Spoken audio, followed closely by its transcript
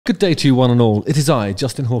Good day to you one and all. It is I,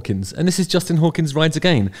 Justin Hawkins, and this is Justin Hawkins Rides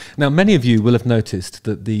Again. Now, many of you will have noticed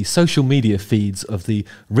that the social media feeds of the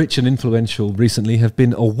rich and influential recently have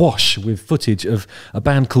been awash with footage of a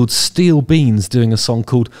band called Steel Beans doing a song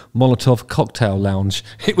called Molotov Cocktail Lounge.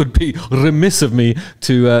 It would be remiss of me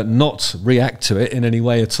to not react to it in any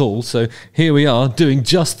way at all, so here we are doing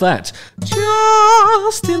just that.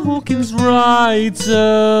 Justin Hawkins Rides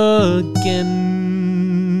Again.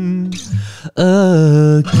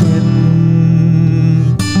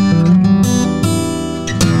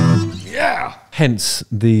 Yeah. Hence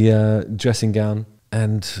the dressing gown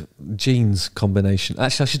and jeans combination.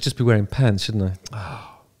 Actually, I should just be wearing pants, shouldn't I?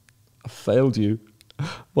 Oh, I failed you.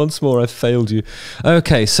 Once more, I've failed you.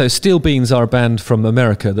 Okay, so Steel Beans are a band from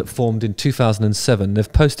America that formed in 2007.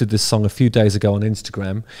 They've posted this song a few days ago on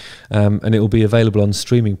Instagram, and it will be available on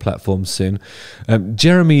streaming platforms soon.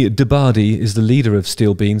 Jeremy DeBardi is the leader of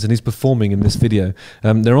Steel Beans, and he's performing in this video.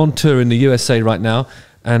 They're on tour in the USA right now,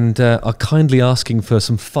 and are kindly asking for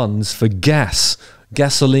some funds for gas,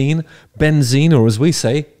 gasoline, benzene, or as we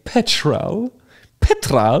say, petrol.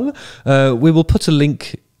 Petrol. We will put a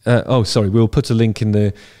link... we'll put a link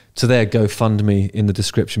to their GoFundMe in the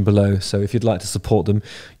description below. So if you'd like to support them,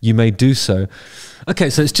 you may do so. Okay,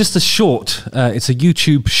 so it's just a short. It's a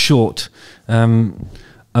YouTube short.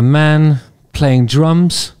 A man playing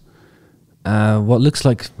drums. What looks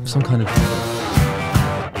like some kind of...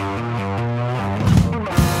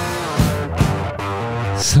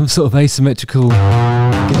 some sort of asymmetrical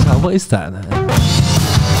guitar. What is that?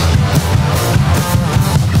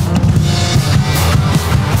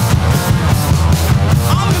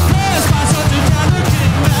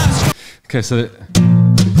 Okay, so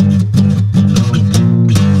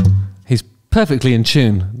he's perfectly in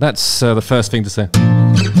tune. That's the first thing to say,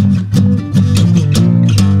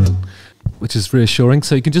 which is reassuring.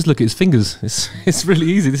 So you can just look at his fingers. It's really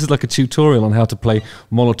easy. This is like a tutorial on how to play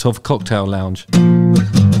Molotov Cocktail Lounge.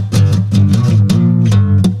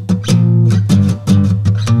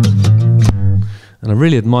 And I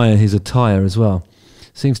really admire his attire as well.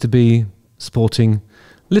 Seems to be sporting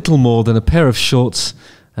little more than a pair of shorts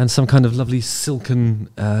and some kind of lovely silken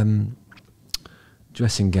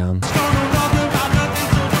dressing gown.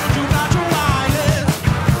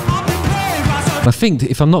 I think,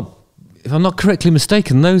 if I'm not correctly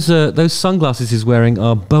mistaken, those sunglasses he's wearing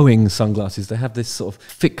are Boeing sunglasses. They have this sort of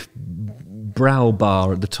thick brow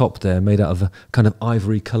bar at the top there, made out of a kind of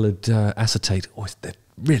ivory-coloured acetate. Oh, they're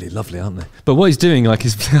really lovely, aren't they? But what he's doing, like, I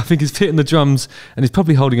think he's hitting the drums, and he's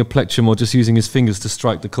probably holding a plectrum or just using his fingers to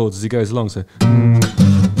strike the chords as he goes along. So.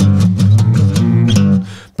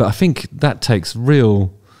 But I think that takes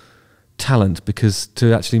real talent, because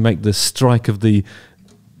to actually make the strike of the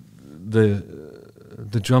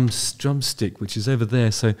drumstick, which is over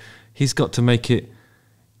there, so he's got to make it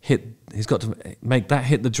hit. He's got to make that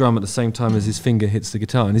hit the drum at the same time as his finger hits the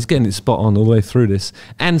guitar, and he's getting it spot on all the way through this,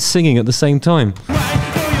 and singing at the same time.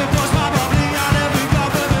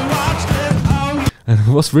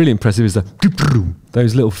 And what's really impressive is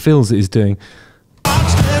those little fills that he's doing.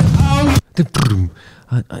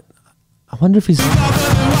 I wonder if he's... you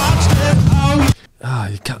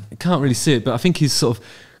can't really see it, but I think he's sort of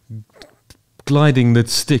gliding the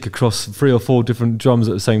stick across 3 or 4 different drums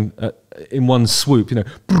at the same... in one swoop, you know.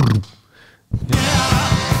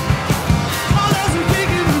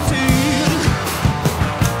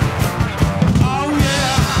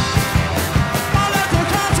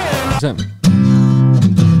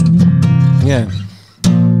 Yeah.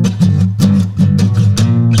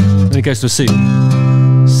 Then it goes to a C.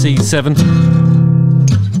 C7.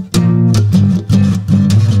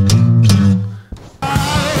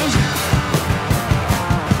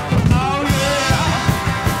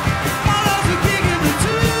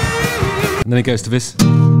 And then it goes to this.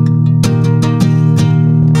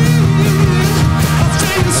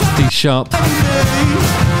 That's D sharp.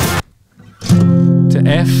 To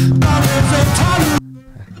F.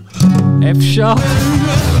 F sharp.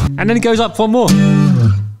 And then it goes up 1 more.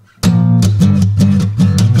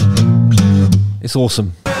 It's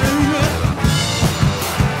awesome.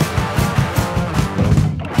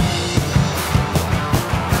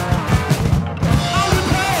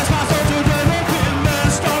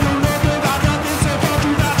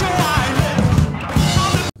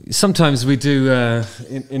 Sometimes we do,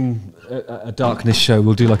 in a Darkness show,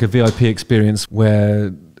 we'll do like a VIP experience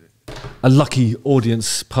where a lucky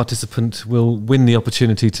audience participant will win the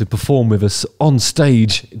opportunity to perform with us on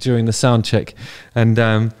stage during the sound check.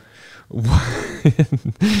 And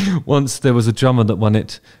once there was a drummer that won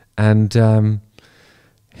it, and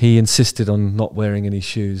he insisted on not wearing any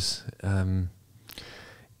shoes.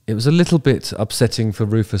 it was a little bit upsetting for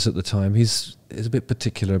Rufus at the time. He's a bit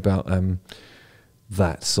particular about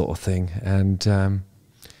that sort of thing, and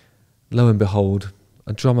lo and behold,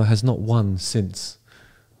 a drummer has not won since.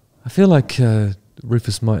 I feel like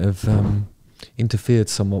Rufus might have interfered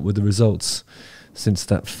somewhat with the results since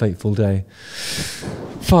that fateful day.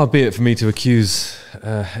 Far be it for me to accuse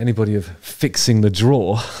anybody of fixing the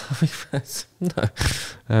draw. No.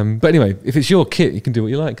 But anyway, if it's your kit, you can do what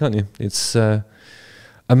you like, can't you? It's a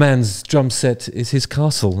man's drum set is his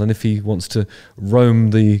castle, and if he wants to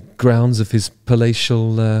roam the grounds of his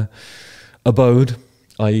palatial abode,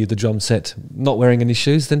 i.e. the drum set, not wearing any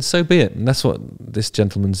shoes, then so be it. And that's what this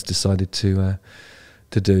gentleman's decided to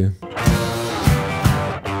do.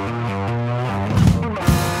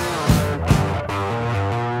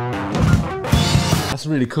 That's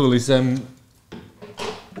really cool. Is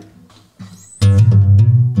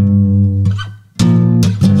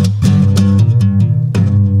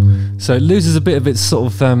so it loses a bit of its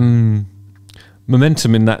sort of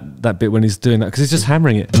momentum in that bit when he's doing that, because he's just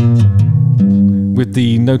hammering it with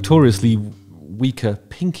the notoriously weaker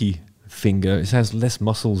pinky finger. It has less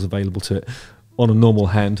muscles available to it on a normal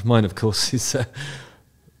hand. Mine, of course, is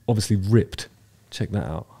obviously ripped. Check that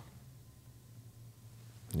out.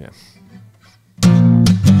 Yeah.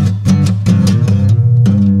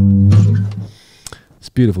 It's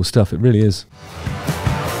beautiful stuff, it really is.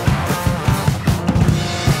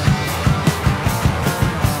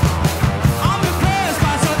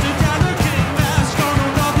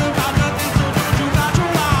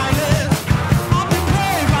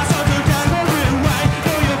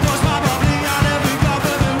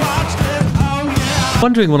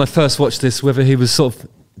 Wondering when I first watched this whether he was sort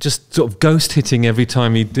of ghost hitting every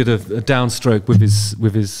time he did a downstroke with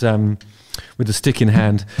the stick in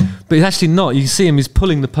hand, but he's actually not. You see him; he's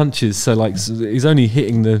pulling the punches, so like he's only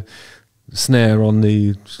hitting the snare on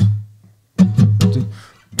the.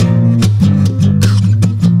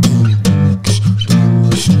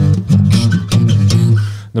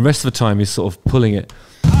 The rest of the time he's sort of pulling it.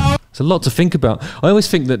 It's a lot to think about. I always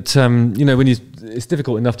think that you know, when it's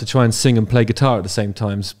difficult enough to try and sing and play guitar at the same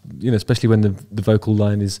times, you know, especially when the vocal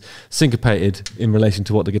line is syncopated in relation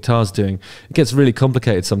to what the guitar's doing. It gets really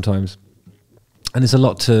complicated sometimes, and there's a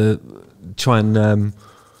lot to try and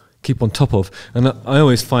keep on top of. And I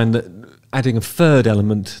always find that adding a third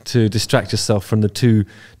element to distract yourself from the two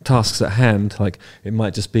tasks at hand, like it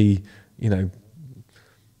might just be, you know,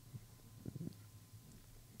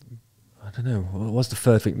 I don't know, what's the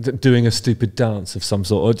third thing? Doing a stupid dance of some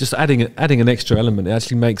sort, or just adding an extra element. It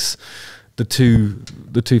actually makes the two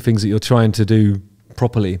things that you're trying to do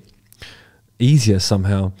properly easier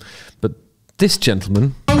somehow. But this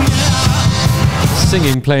gentleman,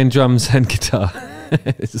 singing, playing drums and guitar,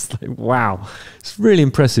 it's just like, wow, it's really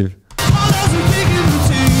impressive. How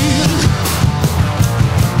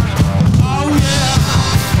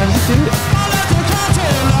does he do it?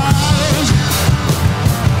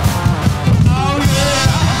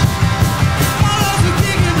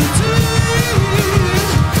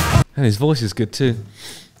 And his voice is good too.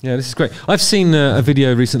 Yeah, this is great. I've seen a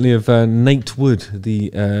video recently of Nate Wood. The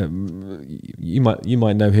you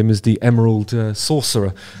might know him as the Emerald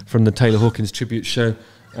Sorcerer from the Taylor Hawkins tribute show.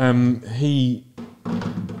 He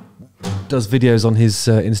does videos on his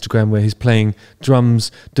Instagram where he's playing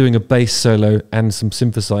drums, doing a bass solo, and some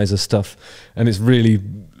synthesizer stuff, and it's really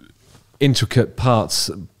intricate parts.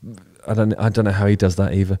 I don't know how he does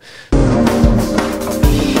that either.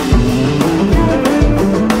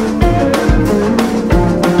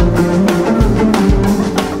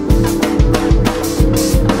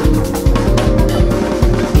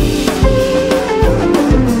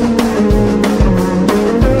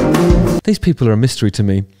 These people are a mystery to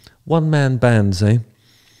me. One-man bands, eh?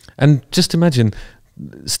 And just imagine,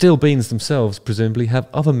 Steel Beans themselves presumably have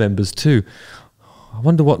other members too. I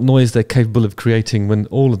wonder what noise they're capable of creating when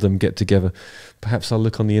all of them get together. Perhaps I'll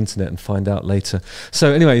look on the internet and find out later.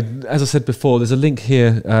 So anyway, as I said before, there's a link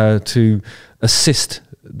here to assist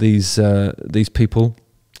these people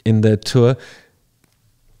in their tour.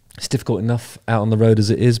 It's difficult enough out on the road as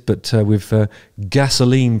it is, but with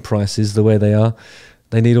gasoline prices the way they are,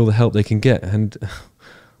 they need all the help they can get, and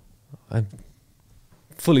I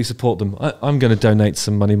fully support them. I'm going to donate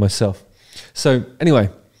some money myself. So anyway,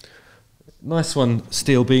 nice one,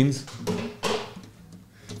 Steel Beans.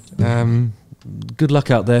 Good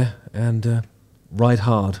luck out there, and ride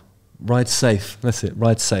hard, ride safe. That's it,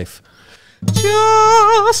 ride safe.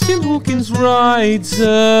 Justin Hawkins rides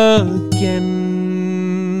again,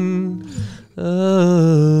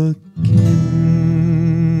 again.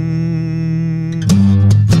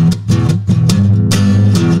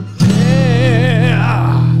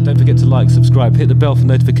 like, subscribe, hit the bell for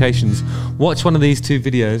notifications, watch one of these 2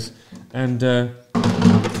 videos, and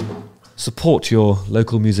support your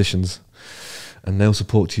local musicians. And they'll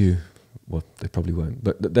support you. Well, they probably won't,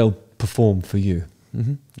 but they'll perform for you.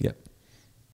 Yeah.